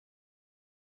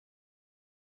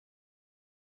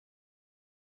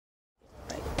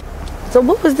So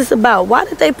what was this about? Why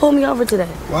did they pull me over today?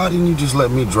 Why didn't you just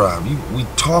let me drive? We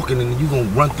talking and you gonna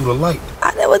run through the light.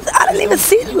 I didn't even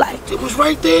see the light. It was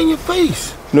right there in your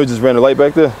face. You know, just ran the light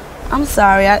back there. I'm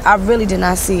sorry, I really did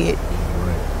not see it.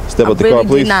 Step out the car, please.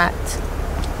 I really did not.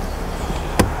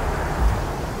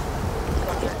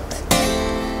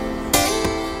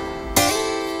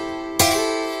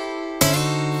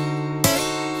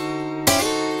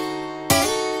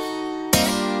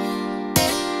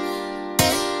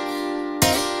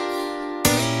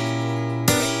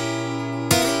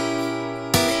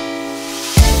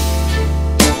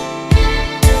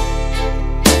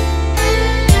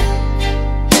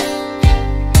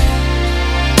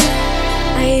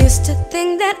 I used to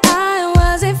think that I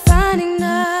wasn't fine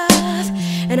enough,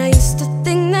 and I used to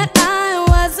think that I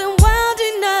wasn't wild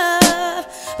enough.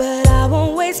 But I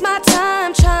won't waste my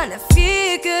time trying to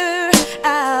figure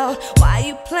out why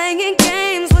you playing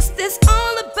games, what's this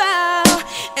all about?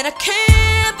 And I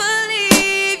can't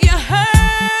believe you're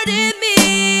hurting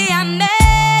me. I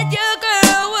met your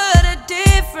girl, what a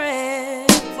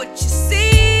difference. What you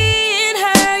see in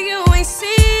her, you ain't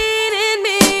seen in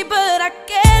me. But I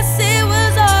guess it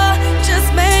was all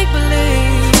just make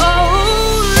believe.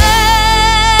 Oh, love,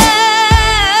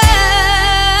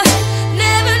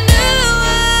 never knew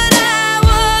what I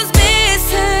was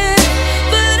missing,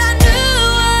 but I knew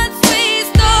once we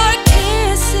start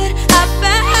kissing, I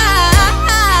found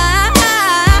love.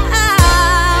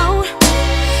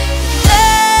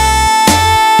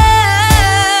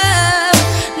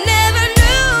 Never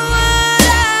knew what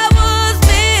I was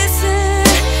missing,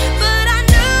 but I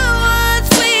knew once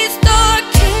we start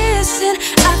kissing,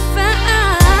 I found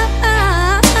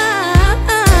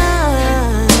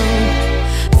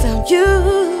you.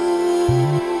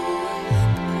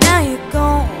 Now you're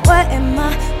gone, what am I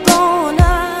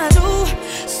gonna do?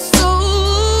 So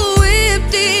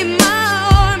empty, my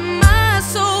heart, my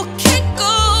soul can't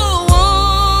go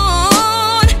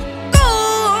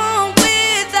on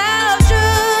without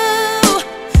you.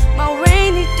 My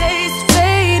rainy days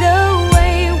fade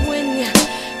away when you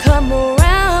come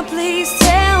around. Please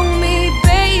tell me,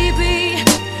 baby,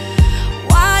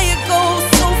 why you go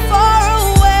so far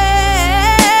away?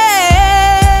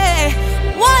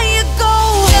 Why you go?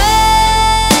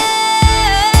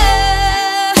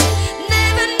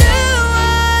 Never knew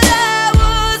what I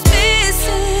was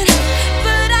missing,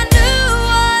 but I knew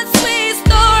once we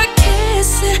start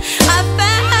kissing, I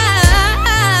found love.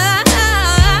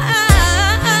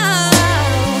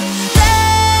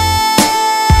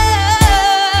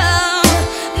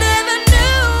 Never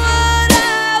knew what I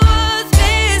was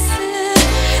missing,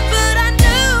 but I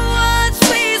knew once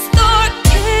we start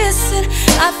kissing,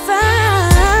 I found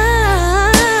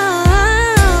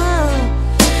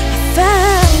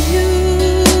you.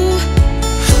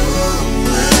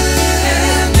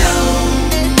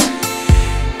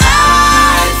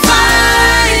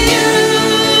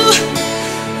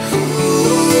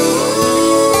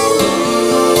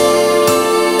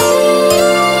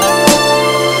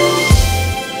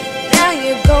 Now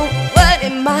you go, what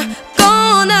am I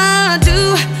gonna do?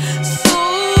 So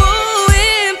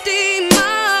empty,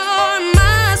 my heart,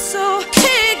 my soul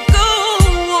can't go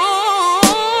on.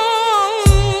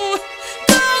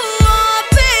 Go on,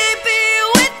 baby,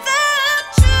 without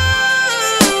you.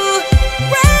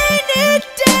 Rainy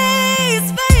days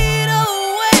fade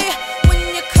away when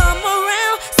you come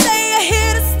around. Say you're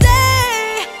here to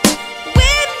stay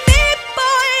with me,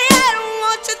 boy. I don't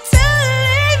want you to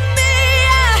leave me.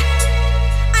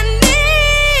 I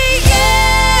need you.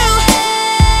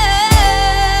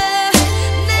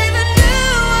 Never knew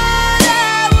what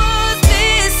I was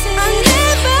missing,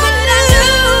 but I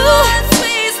knew once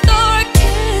we start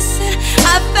kissing, I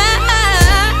found.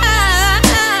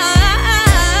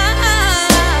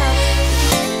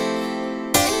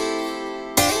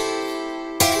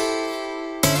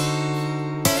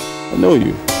 I know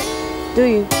you. Do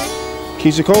you?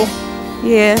 Keyshia Cole?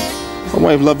 Yeah. My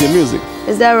wife loved your music.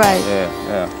 Is that right?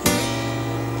 Yeah.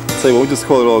 Tell you what, we just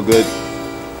call it all good.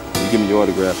 You give me your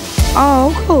autograph.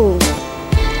 Oh, cool.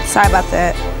 Sorry about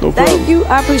that. No problem. Thank you.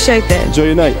 I appreciate that. Enjoy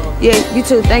your night. Yeah, you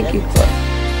too. Thank you.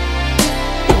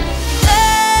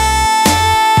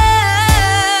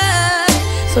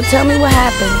 So tell me what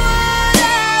happened.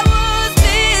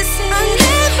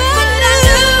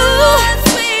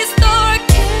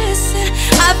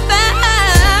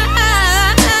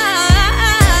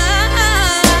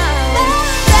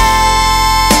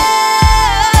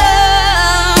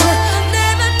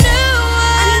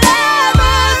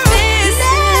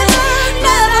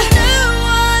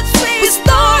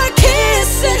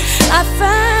 I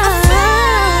found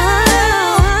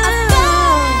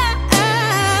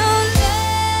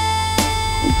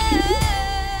Thank you.